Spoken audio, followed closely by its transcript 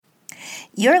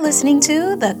You're listening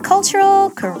to the Cultural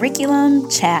Curriculum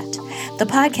Chat, the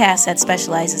podcast that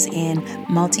specializes in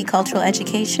multicultural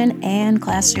education and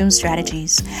classroom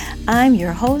strategies. I'm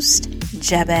your host,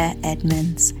 Jebeh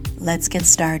Edmonds. Let's get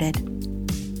started.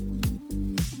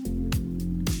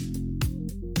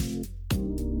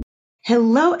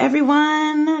 Hello,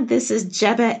 everyone. This is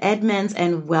Jebeh Edmonds,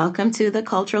 and welcome to the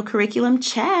Cultural Curriculum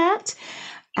Chat.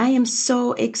 I am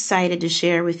so excited to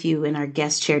share with you in our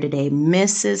guest chair today,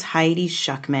 Mrs. Heidi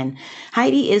Schuckman.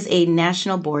 Heidi is a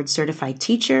national board certified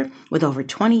teacher with over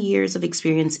 20 years of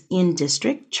experience in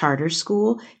district, charter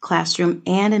school, classroom,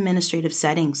 and administrative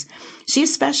settings. She is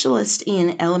a specialist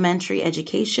in elementary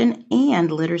education and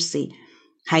literacy.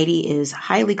 Heidi is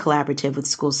highly collaborative with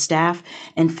school staff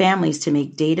and families to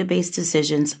make data-based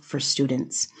decisions for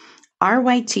students.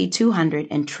 RYT 200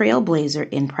 and trailblazer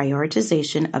in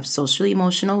prioritization of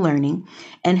social-emotional learning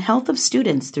and health of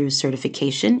students through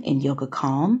certification in Yoga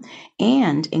Calm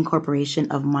and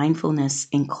incorporation of mindfulness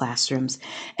in classrooms.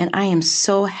 And I am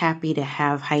so happy to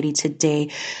have Heidi today.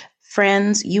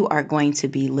 Friends, you are going to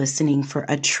be listening for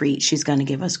a treat. She's going to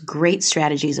give us great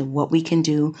strategies of what we can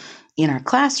do in our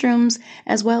classrooms,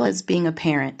 as well as being a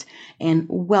parent. And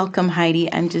welcome,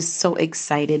 Heidi. I'm just so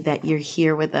excited that you're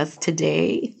here with us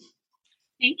today.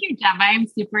 Thank you, Jebeh. I'm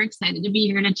super excited to be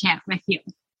here to chat with you.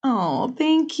 Oh,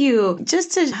 thank you.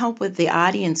 Just to help with the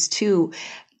audience too,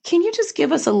 can you just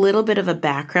give us a little bit of a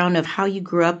background of how you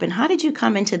grew up and how did you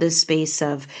come into this space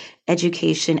of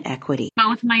education equity?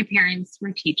 Both my parents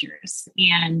were teachers,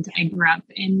 and I grew up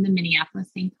in the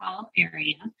Minneapolis-St. Paul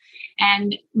area.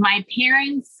 And my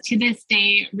parents, to this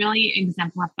day, really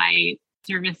exemplify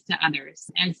service to others.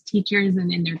 As teachers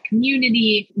and in their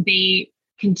community, they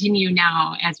continue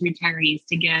now as retirees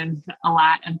to give a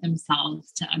lot of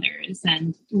themselves to others.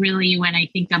 And really, when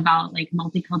I think about like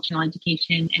multicultural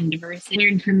education and diversity, I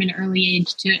learned from an early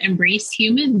age to embrace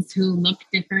humans who look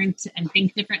different and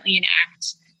think differently and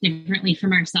act differently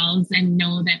from ourselves, and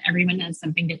know that everyone has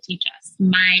something to teach us.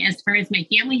 As far as my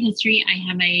family history, I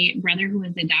have a brother who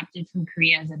was adopted from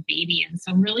Korea as a baby. And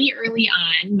so really early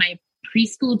on, my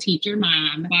preschool teacher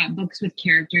mom bought books with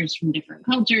characters from different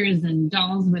cultures and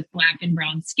dolls with black and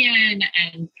brown skin,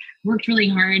 and worked really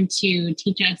hard to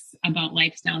teach us about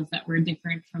lifestyles that were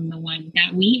different from the one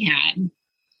that we had.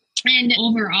 And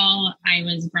overall, I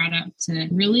was brought up to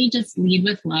really just lead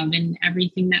with love in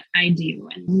everything that I do,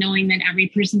 and knowing that every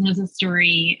person has a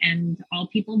story and all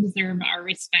people deserve our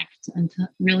respect, and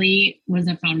really was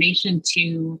a foundation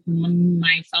to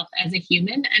myself as a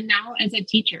human and now as a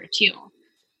teacher too.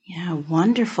 Yeah,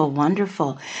 wonderful,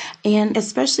 wonderful. And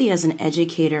especially as an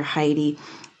educator, Heidi,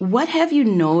 what have you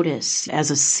noticed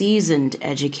as a seasoned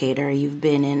educator? You've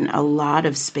been in a lot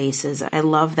of spaces. I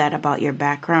love that about your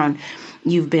background.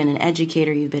 You've been an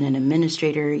educator, you've been an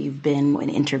administrator, you've been an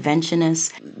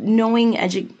interventionist. Knowing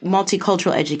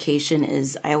multicultural education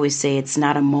is, I always say, it's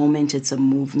not a moment, it's a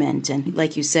movement. And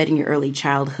like you said, in your early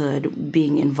childhood,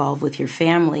 being involved with your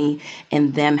family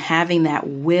and them having that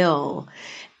will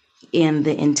and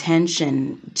the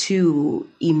intention to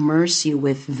immerse you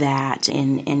with that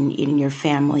in your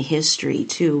family history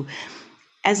too.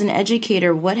 As an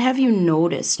educator, what have you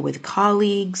noticed with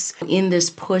colleagues in this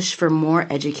push for more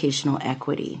educational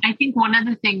equity? I think one of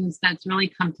the things that's really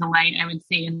come to light, I would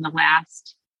say, in the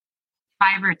last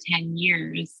 5 or 10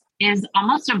 years is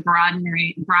almost a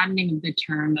broadening of the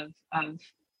term of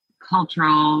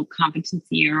cultural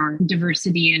competency or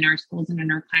diversity in our schools and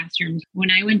in our classrooms. When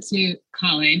I went to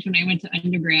college, when I went to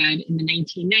undergrad in the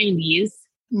 1990s,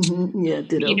 yeah,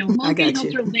 ditto.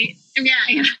 Multicultural.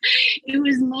 Yeah, it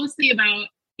was mostly about.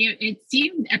 It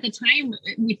seemed at the time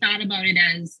we thought about it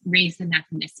as race and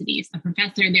ethnicity. So a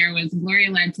professor there was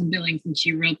Gloria Ladson-Billings, and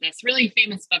she wrote this really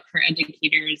famous book for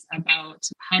educators about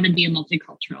how to be a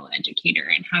multicultural educator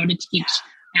and how to teach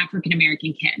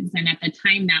African-American kids. And at the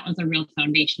time, that was a real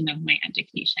foundation of my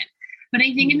education. But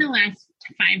I think in the last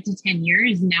 5 to 10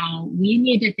 years now, we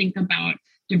need to think about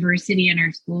diversity in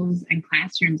our schools and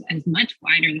classrooms as much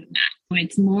wider than that.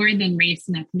 It's more than race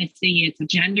and ethnicity. It's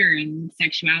gender and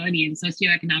sexuality and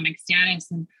socioeconomic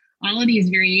status and all of these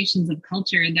variations of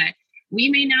culture that we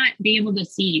may not be able to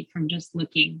see from just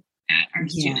looking at our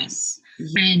students.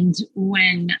 And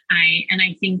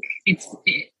I think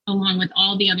along with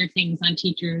all the other things on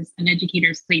teachers and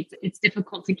educators' plates, it's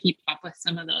difficult to keep up with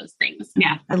some of those things.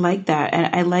 Yeah. I like that.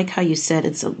 And I like how you said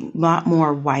it's a lot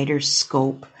more wider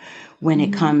scope when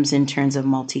it comes in terms of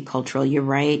multicultural. You're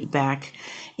right. Back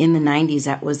in the 90s,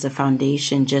 that was the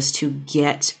foundation just to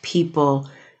get people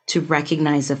to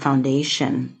recognize the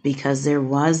foundation, because there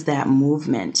was that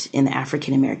movement in the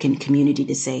African American community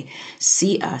to say,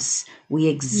 see us, we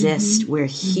exist, we're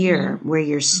here, we're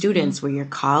your students, we're your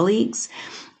colleagues.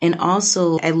 And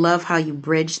also, I love how you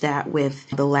bridge that with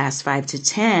the last 5 to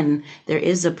 10. There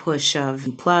is a push of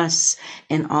plus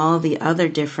and all the other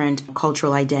different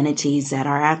cultural identities that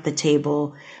are at the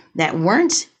table that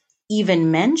weren't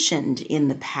even mentioned in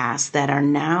the past, that are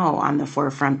now on the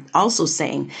forefront, also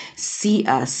saying, see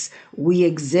us, we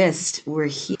exist, we're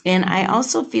here. And I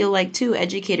also feel like, too,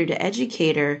 educator to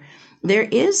educator, there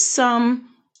is some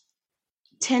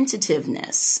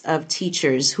tentativeness of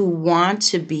teachers who want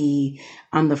to be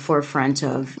on the forefront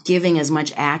of giving as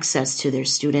much access to their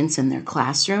students in their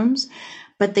classrooms,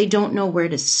 but they don't know where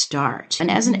to start.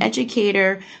 And as an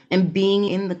educator and being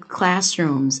in the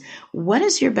classrooms, what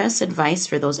is your best advice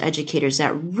for those educators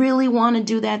that really want to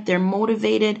do that? They're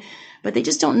motivated, but they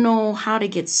just don't know how to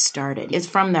get started. It's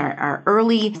from our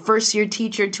early first year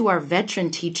teacher to our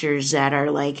veteran teachers that are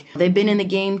like, they've been in the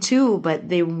game too, but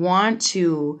they want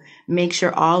to make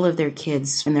sure all of their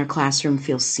kids in their classroom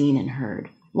feel seen and heard.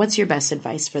 What's your best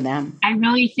advice for them? I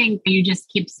really think you just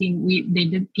keep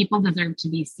seeing people deserve to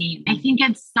be seen. I think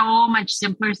it's so much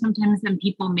simpler sometimes than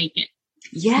people make it.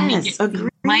 Yes, agree.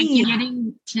 Like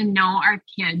getting to know our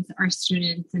kids, our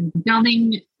students, and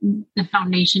building the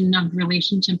foundation of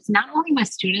relationships, not only with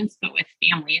students, but with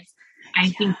families. I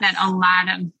think that a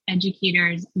lot of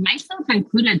educators, myself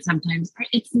included sometimes,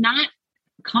 it's not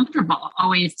comfortable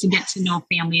always to get to know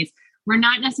families. We're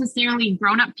not necessarily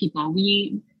grown-up people.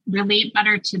 We relate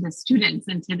better to the students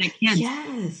and to the kids.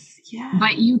 Yes, yeah.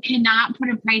 But you cannot put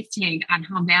a price tag on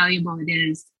how valuable it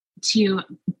is to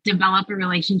develop a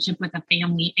relationship with a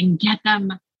family and get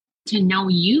them to know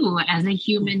you as a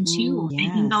human too. Yes.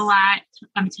 I think a lot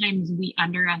of times we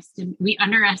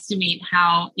underestimate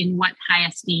how, in what high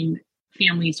esteem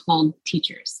families hold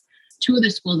teachers. 2 of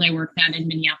the schools I worked at in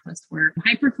Minneapolis were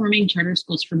high-performing charter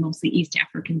schools for mostly East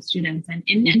African students. And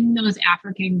in those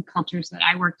African cultures that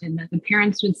I worked in, the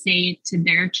parents would say to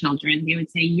their children, they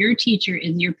would say, your teacher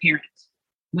is your parent.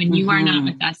 When you are not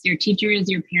with us, your teacher is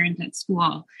your parent at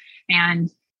school.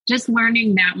 And just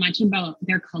learning that much about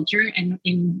their culture and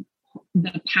in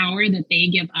the power that they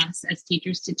give us as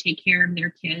teachers to take care of their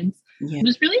kids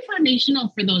was really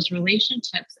foundational for those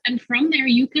relationships. And from there,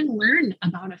 you can learn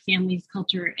about a family's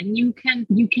culture, and you can,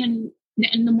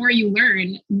 and the more you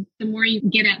learn, the more you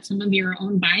get at some of your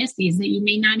own biases that you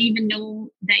may not even know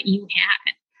that you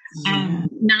had.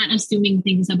 Not assuming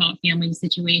things about family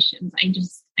situations,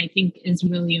 I think is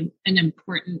really an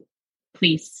important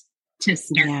place to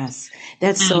start. Yes,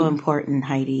 that's so important,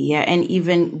 Heidi. Yeah. And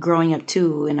even growing up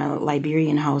too in a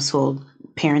Liberian household,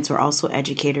 parents were also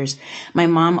educators. My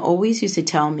mom always used to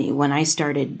tell me when I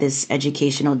started this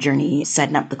educational journey,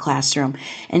 setting up the classroom,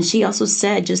 and she also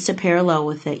said, just to parallel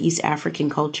with the East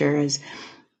African culture, is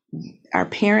our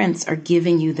parents are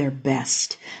giving you their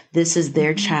best. This is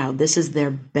their child. This is their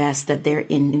best that they're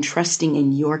entrusting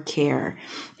in your care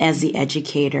as the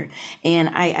educator. And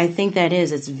I think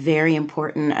it's very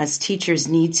important. As teachers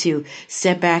need to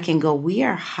step back and go, we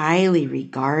are highly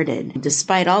regarded.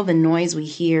 Despite all the noise we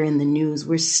hear in the news,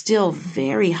 we're still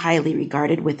very highly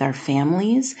regarded with our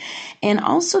families. And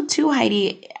also too,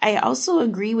 Heidi, I also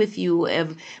agree with you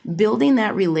of building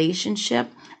that relationship.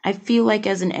 I feel like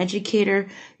as an educator,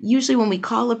 usually when we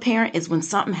call a parent is when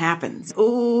something happens.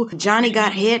 Oh, Johnny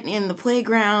got hit in the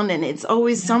playground, and it's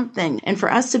always something. And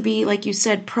for us to be, like you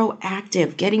said,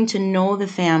 proactive, getting to know the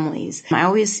families. I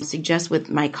always suggest with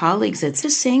my colleagues, it's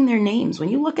just saying their names. When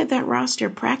you look at that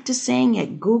roster, practice saying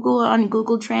it.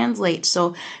 Google Translate.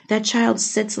 So that child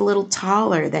sits a little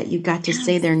taller, that you got to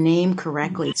say their name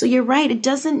correctly. So you're right.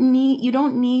 You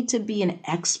don't need to be an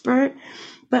expert,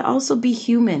 but also be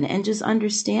human and just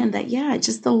understand that,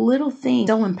 just the little thing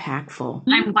so impactful.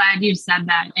 I'm glad you said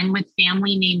that. And with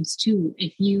family names too,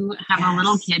 if you have a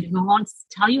little kid who won't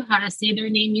tell you how to say their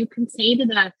name, you can say to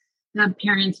the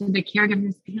parents or the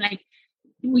caregivers, be like,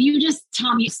 will you just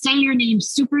tell me, say your name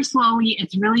super slowly.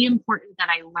 It's really important that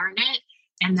I learn it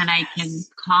and that I can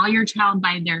call your child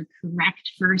by their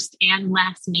correct first and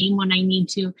last name when I need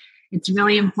to. It's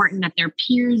really important that their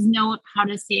peers know how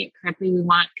to say it correctly.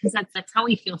 Because that's how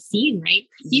we feel seen, right?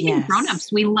 Even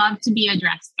grown-ups, we love to be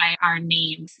addressed by our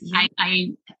names.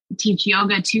 I teach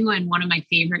yoga too, and one of my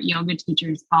favorite yoga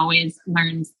teachers always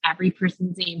learns every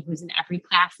person's name who's in every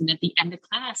class. And at the end of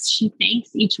class, she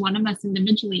thanks each one of us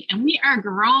individually. And we are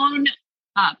grown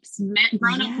ups,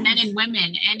 grown up men Yes. and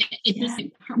women. And it Yeah. just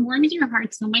warms your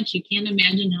heart so much. You can't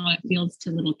imagine how it feels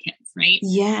to little kids, right? So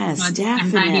Yes, I'm glad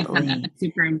you said that. definitely. That's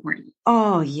super important.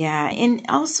 Oh, yeah. And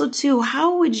also, too,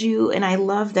 how would you, and I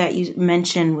love that you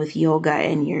mentioned with yoga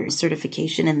and your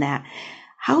certification in that.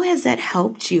 How has that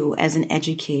helped you as an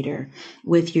educator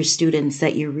with your students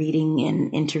that you're reading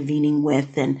and intervening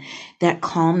with and that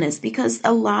calmness? Because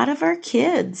a lot of our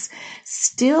kids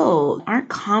still aren't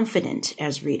confident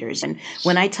as readers. And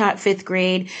when I taught fifth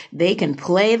grade, they can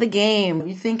play the game.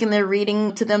 You're thinking they're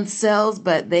reading to themselves,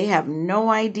 but they have no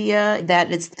idea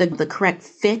that it's the correct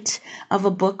fit of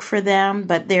a book for them,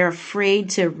 but they're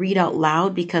afraid to read out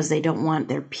loud because they don't want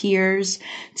their peers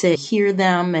to hear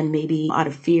them and maybe out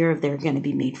of fear of they're going to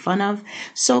be made fun of.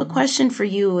 So the question for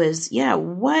you is,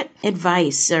 what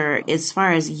advice or as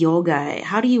far as yoga,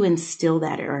 how do you instill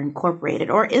that or incorporate it?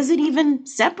 Or is it even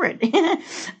separate?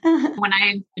 When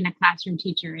I've been a classroom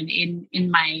teacher and in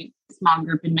my small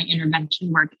group, in my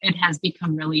intervention work, it has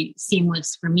become really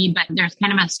seamless for me, but there's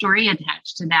kind of a story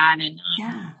attached to that. And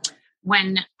Yeah.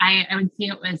 when I would say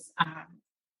it was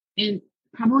in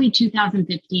probably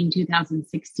 2015,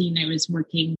 2016, I was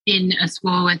working in a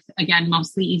school with, again,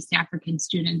 mostly East African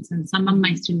students. And some of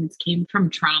my students came from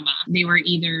trauma. They were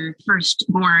either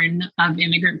firstborn of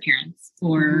immigrant parents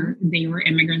or they were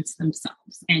immigrants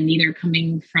themselves, and either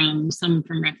coming from some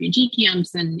from refugee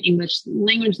camps and English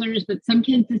language learners, but some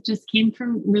kids that just came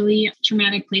from really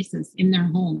traumatic places in their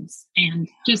homes, and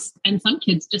some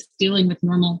kids just dealing with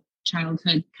normal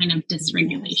childhood kind of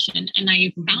dysregulation. And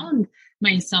I found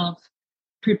myself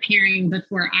preparing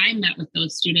before I met with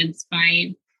those students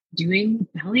by doing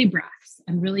belly breaths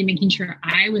and really making sure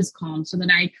I was calm so that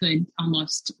I could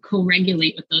almost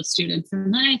co-regulate with those students.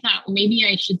 And then I thought, well, maybe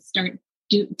I should start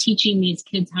teaching these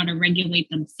kids how to regulate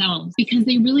themselves, because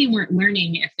they really weren't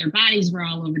learning if their bodies were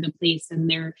all over the place and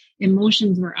their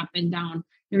emotions were up and down.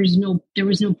 There was no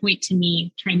point to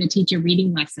me trying to teach a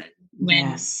reading lesson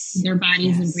when their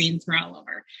bodies and brains were all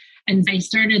over. And I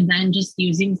started then just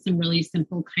using some really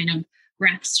simple kind of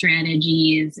breath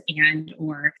strategies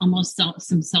or almost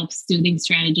some self-soothing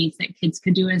strategies that kids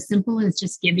could do, as simple as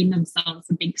just giving themselves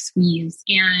a big squeeze.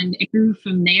 And it grew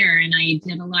from there. And I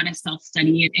did a lot of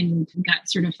self-study and got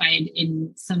certified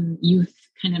in some youth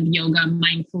kind of yoga,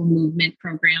 mindful movement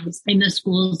programs. In the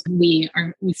schools, we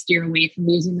steer away from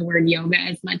using the word yoga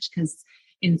as much, because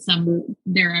in some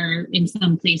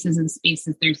places and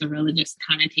spaces, there's a religious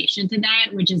connotation to that,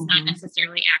 which is not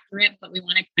necessarily accurate, but I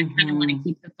kind of want to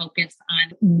keep the focus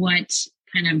on what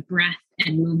kind of breath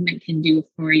and movement can do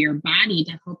for your body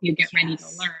to help you get ready to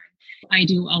learn. I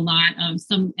do a lot of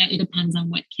it depends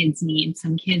on what kids need.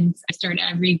 Some kids, I start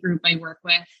every group I work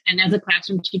with. And as a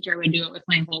classroom teacher, I would do it with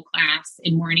my whole class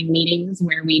in morning meetings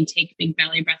where we'd take big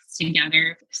belly breaths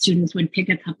together. Students would pick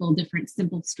a couple different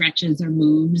simple stretches or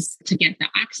moves to get the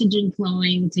oxygen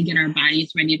flowing, to get our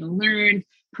bodies ready to learn,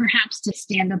 perhaps to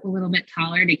stand up a little bit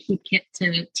taller to teach kids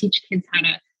how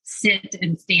to sit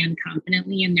and stand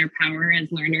confidently in their power as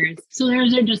learners. So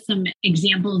those are just some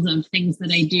examples of things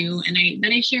that I do and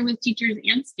that I share with teachers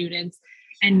and students.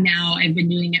 And now I've been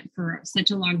doing it for such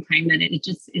a long time that it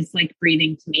just is like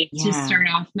breathing to me to start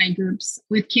off my groups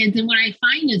with kids. And what I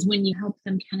find is when you help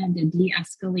them kind of to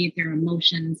de-escalate their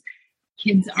emotions,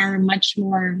 kids are much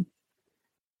more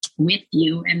with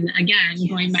you. And again,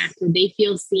 going back to, they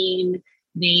feel seen.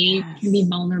 They can be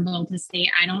vulnerable to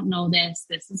say, I don't know this.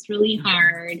 This is really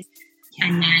hard. Yeah.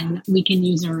 And then we can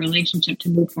use our relationship to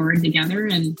move forward together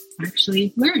and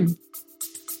actually learn.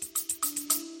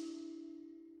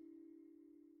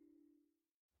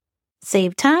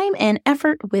 Save time and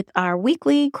effort with our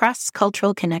weekly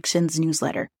Cross-Cultural Connections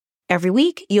newsletter. Every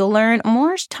week, you'll learn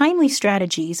more timely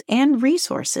strategies and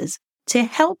resources to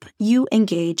help you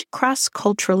engage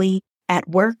cross-culturally at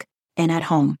work and at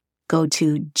home. Go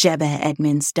to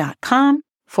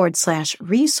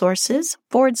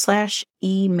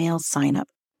jebaedmonds.com/resources/email sign up.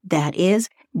 That is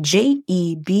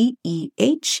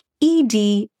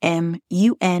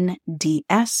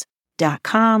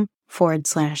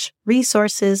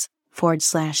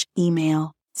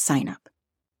JEBEHEDMUNDS.com/resources/email sign up.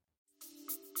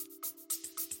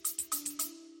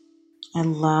 I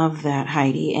love that,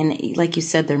 Heidi. And like you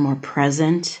said, they're more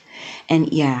present.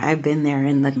 And yeah, I've been there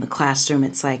in the classroom.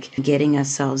 It's like getting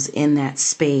ourselves in that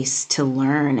space to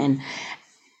learn. And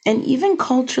even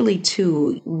culturally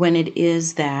too, when it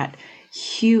is that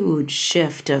huge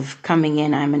shift of coming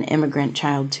in, I'm an immigrant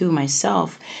child too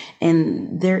myself,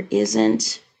 and there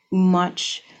isn't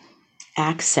much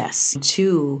access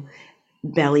to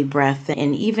belly breath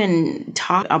and even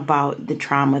talk about the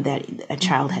trauma that a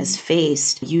child has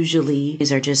faced. Usually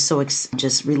these are just so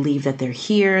just relieved that they're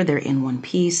here, they're in one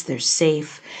piece, they're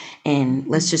safe, and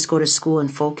let's just go to school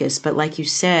and focus. But like you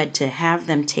said, to have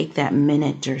them take that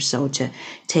minute or so to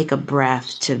take a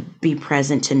breath, to be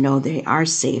present, to know they are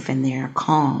safe and they are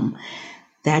calm,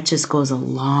 that just goes a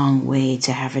long way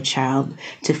to have a child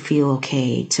to feel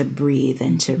okay, to breathe,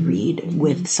 and to read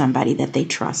with somebody that they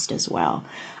trust as well.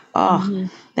 Oh,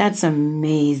 that's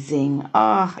amazing.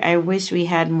 Oh, I wish we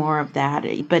had more of that.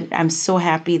 But I'm so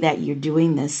happy that you're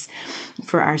doing this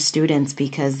for our students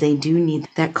because they do need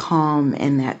that calm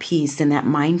and that peace and that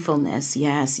mindfulness.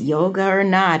 Yes, yoga or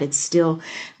not, it's still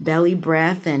belly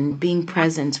breath and being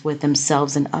present with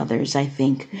themselves and others. I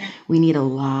think we need a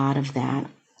lot of that.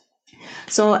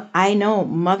 So I know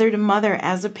mother to mother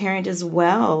as a parent as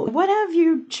well. What have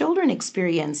your children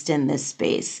experienced in this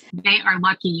space? They are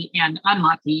lucky and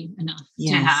unlucky enough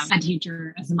to have a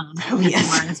teacher as a mom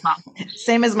as well.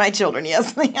 Same as my children.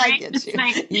 Yes, I get you.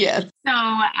 Right. Yes. So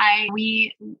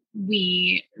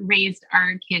we raised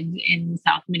our kids in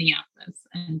South Minneapolis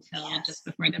until just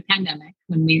before the pandemic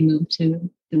when we moved to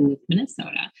Duluth,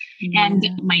 Minnesota.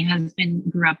 And my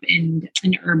husband grew up in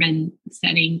an urban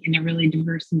setting in a really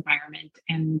diverse environment.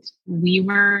 And we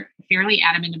were fairly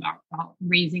adamant about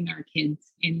raising our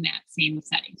kids in that same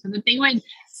setting so that they would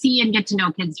see and get to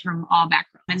know kids from all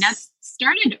backgrounds. And that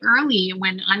started early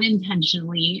when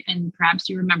unintentionally, and perhaps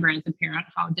you remember as a parent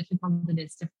how difficult it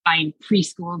is to find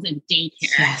preschools and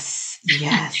daycare.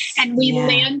 Yes. And we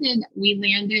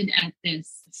landed at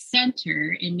this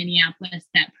center in Minneapolis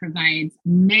that provides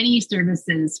many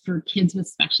services for kids with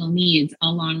special needs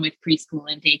along with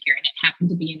preschool and daycare. And it happened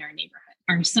to be in our neighborhood.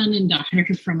 Our son and daughter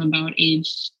from about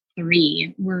age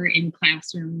 3 were in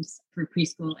classrooms for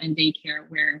preschool and daycare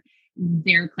where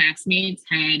their classmates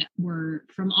were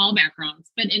from all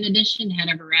backgrounds, but in addition had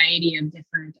a variety of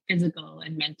different physical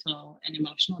and mental and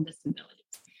emotional disabilities.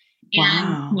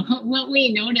 And what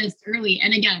we noticed early,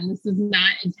 and again, this is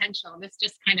not intentional, this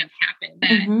just kind of happened,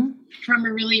 that from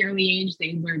a really early age,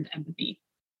 they learned empathy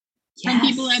from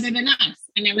people other than us.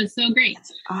 And it was so great.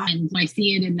 And I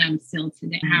see it in them still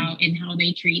today, how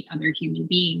they treat other human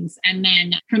beings. And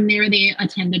then from there, they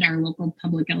attended our local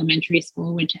public elementary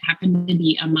school, which happened to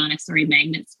be a Montessori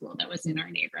magnet school that was in our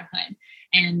neighborhood.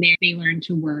 And there they learned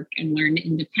to work and learn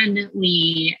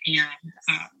independently and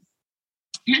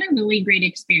had a really great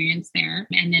experience there.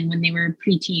 And then when they were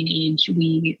preteen age,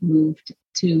 we moved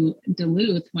to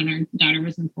Duluth when our daughter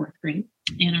was in 4th grade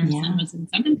and our son was in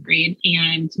 7th grade.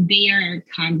 And they are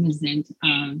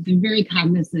very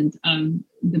cognizant of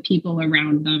the people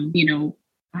around them, you know,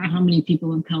 how many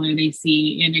people of color they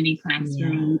see in any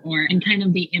classroom and kind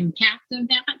of the impact of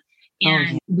that.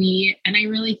 And I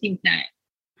really think that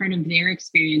part of their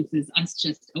experience is us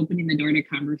just opening the door to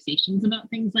conversations about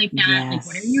things like that. Like,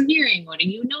 what are you hearing? What are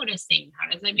you noticing?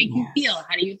 How does that make you feel?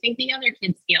 How do you think the other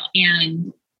kids feel?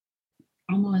 And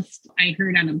I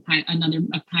heard on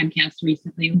a podcast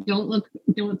recently,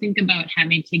 don't think about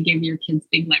having to give your kids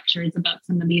big lectures about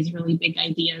some of these really big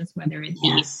ideas, whether it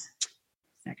be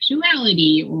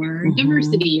sexuality or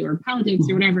diversity or politics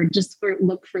or whatever. Just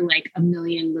look for like a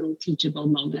million little teachable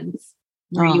moments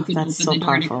where you can open the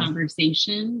door to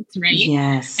conversations, right?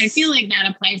 Yes. I feel like that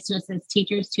applies to us as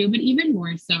teachers too, but even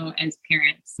more so as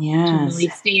parents to really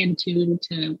stay in tune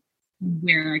to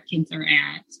where our kids are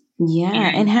at.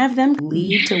 And have them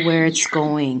lead to where it's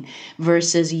going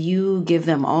versus you give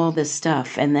them all this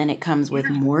stuff and then it comes with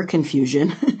more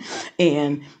confusion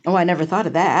and, I never thought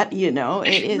of that, you know,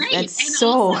 it is, that's and so,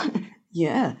 also,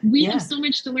 we have so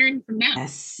much to learn from them.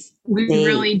 Yes. We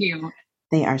really do.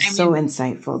 They are so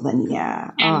insightful. Then,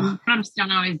 And Trumps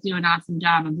don't always do an awesome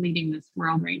job of leading this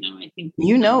world right now. I think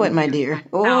you know it, my dear.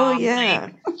 Oh, yeah.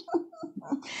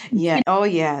 Oh,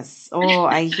 yes. Oh,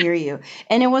 I hear you.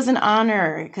 And it was an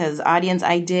honor because I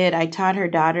taught her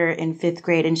daughter in 5th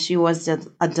grade and she was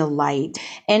a delight.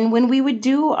 And when we would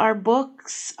do our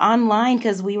books online,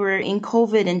 because we were in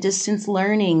COVID and distance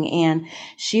learning, and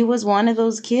she was one of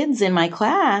those kids in my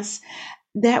class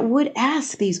that would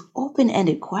ask these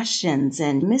open-ended questions.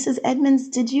 And Mrs. Edmonds,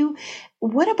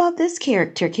 what about this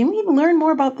character? Can we learn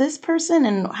more about this person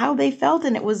and how they felt?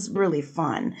 And it was really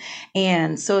fun.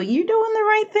 And so you're doing the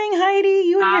right thing, Heidi.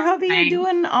 You and your hubby are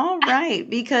doing all right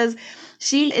because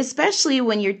She, especially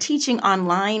when you're teaching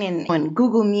online and on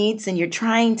Google Meets and you're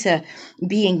trying to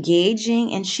be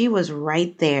engaging, and she was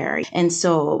right there. And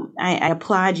so I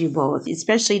applaud you both,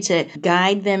 especially to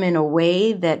guide them in a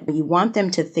way that you want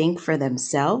them to think for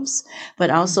themselves,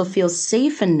 but also feel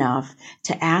safe enough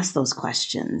to ask those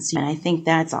questions. And I think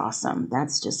that's awesome.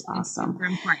 That's just awesome. Super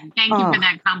important. Thank you for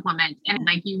that compliment. And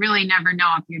like, you really never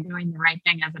know if you're doing the right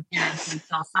thing as a parent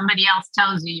until somebody else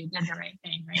tells you did the right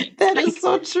thing, right? That is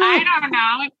so true. I don't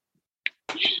know.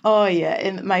 Oh, yeah.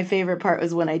 And my favorite part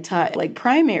was when I taught like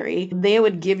primary, they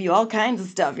would give you all kinds of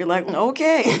stuff. You're like,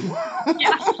 okay.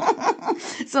 Yeah.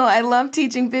 So I love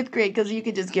teaching fifth grade because you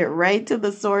could just get right to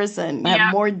the source and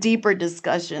have more deeper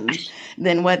discussions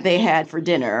than what they had for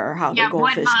dinner or how the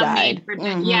goldfish died.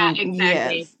 Yeah,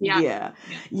 exactly. Yes.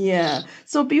 Yeah.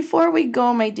 So before we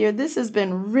go, my dear, this has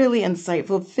been really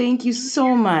insightful. Thank you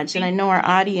so much. And I know our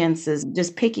audience is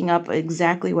just picking up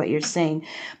exactly what you're saying.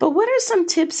 But what are some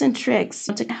tips and tricks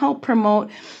to help promote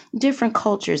different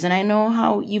cultures? And I know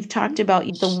how you've talked about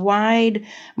the wide,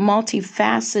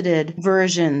 multifaceted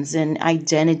versions and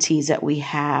identities that we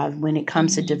have when it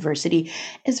comes to diversity.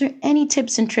 Is there any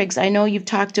tips and tricks? I know you've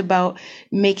talked about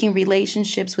making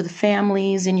relationships with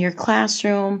families in your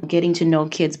classroom, getting to know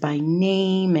kids by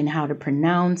name and how to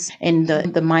pronounce, and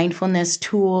the mindfulness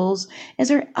tools. Is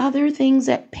there other things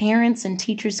that parents and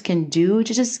teachers can do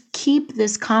to just keep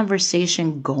this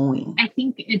conversation going? I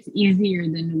think it's easier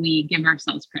than we give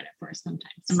ourselves credit for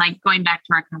sometimes. And like going back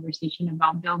to our conversation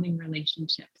about building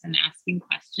relationships and asking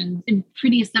questions, and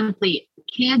pretty simply,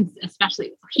 kids,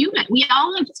 especially human, we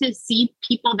all love to see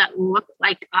people that look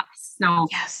like us. So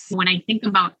when I think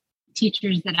about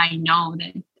teachers that I know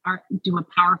that do a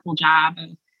powerful job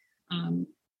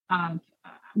of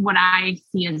what I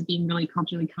see as being really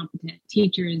culturally competent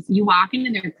teachers, you walk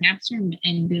into their classroom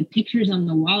and the pictures on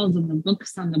the walls and the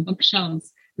books on the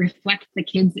bookshelves reflect the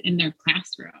kids in their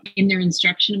classroom, in their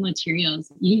instructional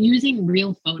materials, using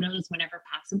real photos whenever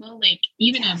possible, like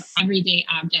even of everyday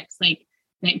objects like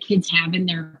that kids have in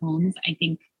their homes, I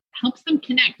think helps them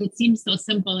connect. It seems so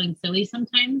simple and silly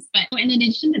sometimes, but in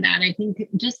addition to that, I think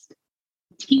just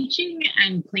teaching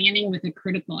and planning with a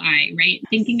critical eye, right?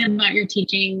 Thinking about your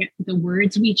teaching, the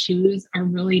words we choose are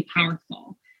really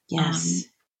powerful. Yes.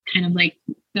 Kind of like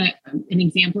an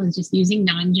example is just using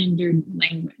non-gendered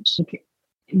language.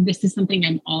 This is something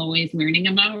I'm always learning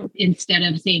about. Instead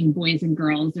of saying boys and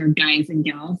girls or guys and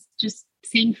gals, just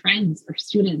saying friends or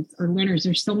students or learners.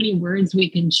 There's so many words we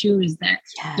can choose that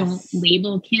don't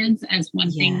label kids as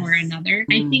one thing or another.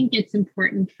 I think it's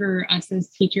important for us as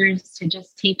teachers to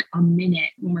just take a minute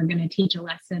when we're going to teach a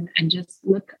lesson and just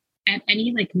look at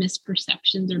any like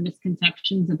misperceptions or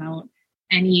misconceptions about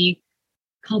any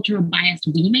cultural bias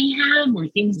we may have, or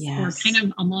things, or kind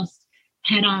of almost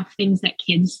head off things that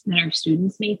our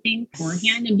students may think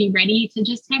beforehand, and be ready to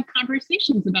just have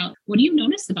conversations about, what do you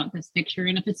notice about this picture?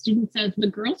 And if a student says, the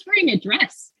girl's wearing a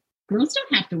dress, girls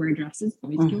don't have to wear dresses,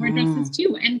 boys can wear dresses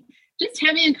too. And just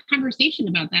having a conversation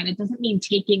about that. It doesn't mean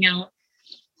taking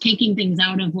things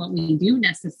out of what we do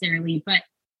necessarily, but,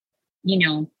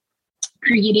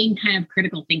 creating kind of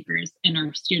critical thinkers in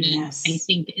our students, I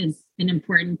think is an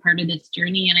important part of this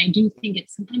journey. And I do think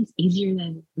it's sometimes easier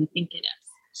than we think it is.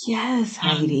 Yes,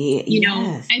 Heidi.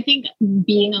 I think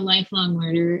being a lifelong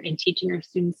learner and teaching our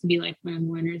students to be lifelong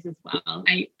learners as well.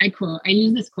 I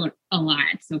use this quote a lot,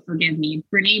 so forgive me.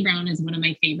 Brene Brown is one of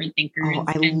my favorite thinkers. Oh,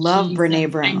 I love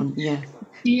Brene Brown.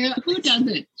 Yeah. Who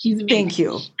doesn't? She's amazing. Thank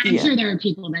you. I'm sure there are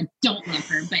people that don't love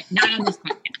her, but not on this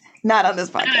podcast. Not on this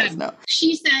podcast, no.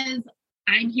 She says,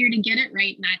 I'm here to get it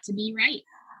right, not to be right.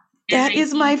 That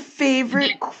is my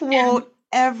favorite quote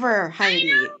ever,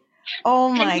 Heidi. Oh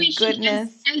my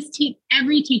goodness.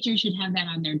 Every teacher should have that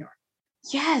on their door.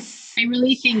 Yes. I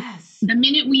really think the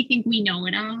minute we think we know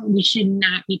it all, we should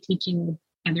not be teaching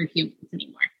other humans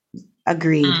anymore.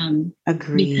 Agreed.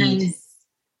 Because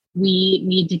we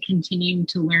need to continue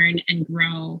to learn and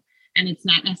grow. And it's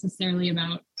not necessarily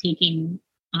about taking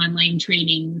online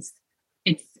trainings.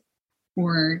 It's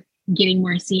for getting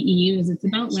more CEUs. It's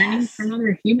about learning from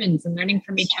other humans and learning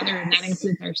from each other, and that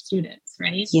includes our students,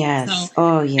 right? Yes.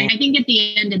 So I think at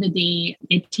the end of the day,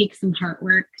 it takes some hard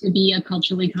work to be a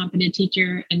culturally competent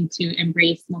teacher and to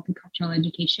embrace multicultural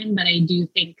education. But I do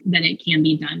think that it can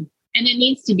be done, and it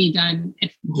needs to be done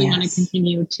if we want to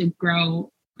continue to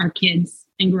grow our kids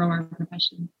and grow our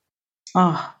profession.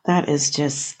 Oh, that is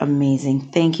just amazing.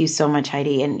 Thank you so much,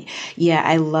 Heidi. And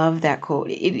I love that quote.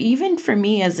 Even for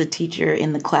me as a teacher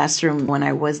in the classroom, when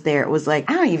I was there, it was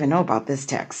like, I don't even know about this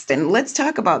text. And let's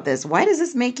talk about this. Why does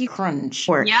this make you cringe?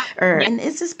 And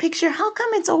is this picture, how come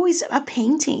it's always a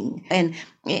painting? And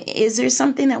Is there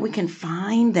something that we can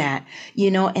find that,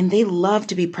 and they love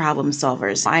to be problem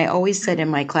solvers. I always said in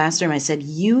my classroom, I said,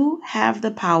 you have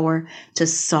the power to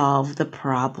solve the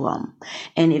problem.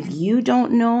 And if you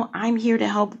don't know, I'm here to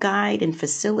help guide and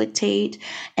facilitate.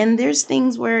 And there's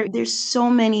things where there's so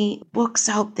many books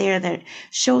out there that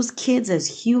shows kids as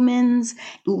humans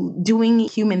doing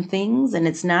human things. And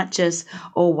it's not just,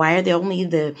 oh, why are they only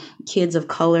the kids of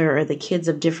color or the kids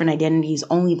of different identities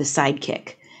only the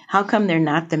sidekick? How come they're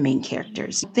not the main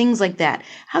characters? Things like that.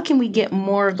 How can we get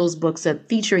more of those books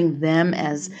featuring them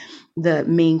as the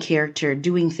main character,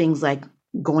 doing things like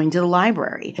going to the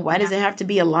library? Why does it have to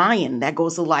be a lion that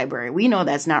goes to the library? We know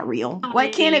that's not real. Why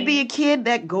can't it be a kid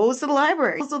that goes to the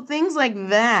library? So things like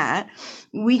that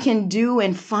we can do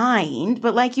and find.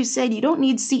 But like you said, you don't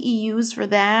need CEUs for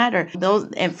that, or those.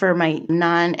 And for my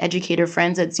non-educator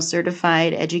friends, it's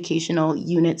certified educational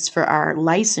units for our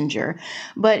licensure.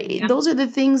 But those are the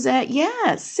things that,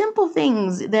 simple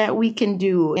things that we can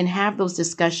do and have those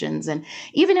discussions. And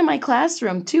even in my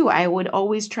classroom too, I would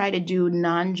always try to do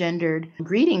non-gendered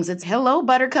greetings. It's hello,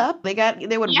 Buttercup.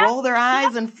 They would roll their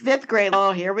eyes in 5th grade.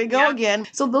 Oh, here we go again.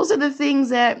 So those are the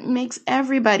things that makes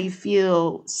everybody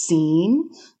feel seen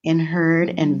and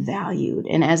heard and valued.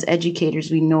 And as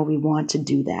educators, we know we want to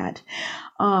do that.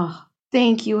 Oh,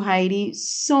 thank you, Heidi,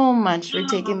 so much for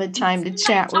taking the time to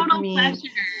chat with me. Pleasure.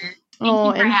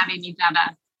 Thank you for having me,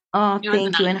 Jebba. Oh,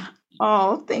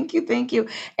 thank you. And thank you.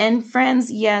 And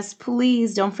friends, yes,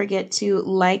 please don't forget to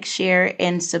like, share,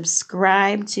 and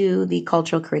subscribe to the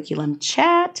Cultural Curriculum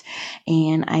Chat.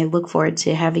 And I look forward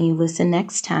to having you listen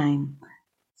next time.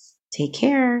 Take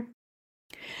care.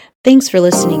 Thanks for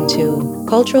listening to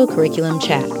Cultural Curriculum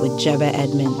Chat with Jebba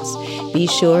Edmonds. Be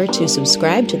sure to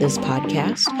subscribe to this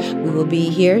podcast. We will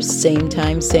be here same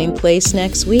time, same place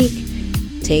next week.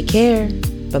 Take care.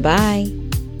 Bye-bye.